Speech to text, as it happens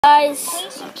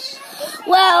Guys,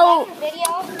 well,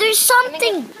 there's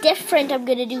something different I'm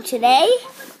gonna do today.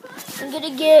 I'm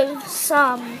gonna give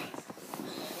some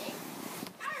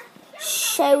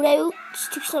shout outs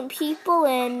to some people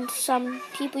and some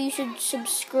people you should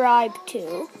subscribe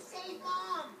to.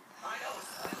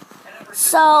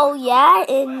 So yeah,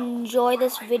 enjoy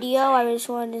this video. I just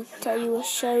wanted to tell you a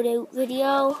shout out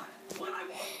video.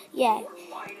 Yeah,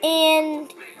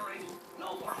 and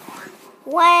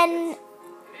when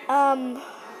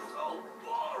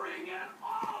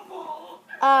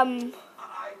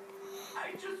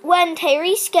when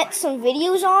Tyrese gets some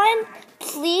videos on,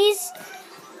 please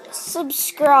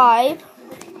subscribe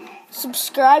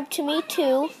to me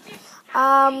too.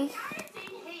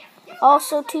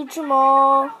 Also to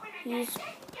Jamal, he's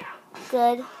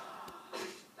good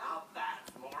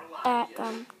at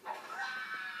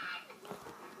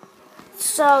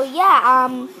so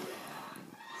yeah,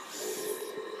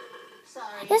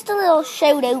 just a little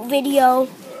shout out video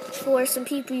for some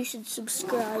people you should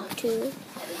subscribe to.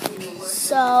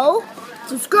 So,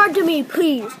 subscribe to me,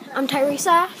 please. I'm Tyrese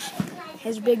Ash,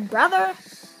 his big brother.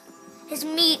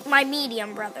 My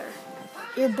medium brother.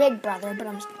 Your big brother, but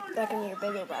I'm expecting your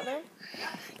bigger brother.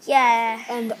 Yeah.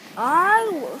 And I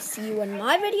will see you in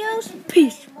my videos.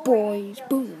 Peace, boys.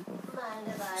 Boom.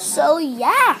 So,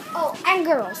 yeah. Oh, and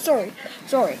girls. Sorry.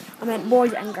 I meant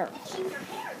boys and girls.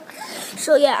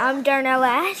 So, yeah, I'm Darnell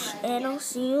Ash, and I'll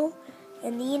see you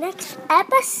in the next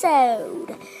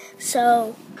episode.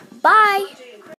 So, bye.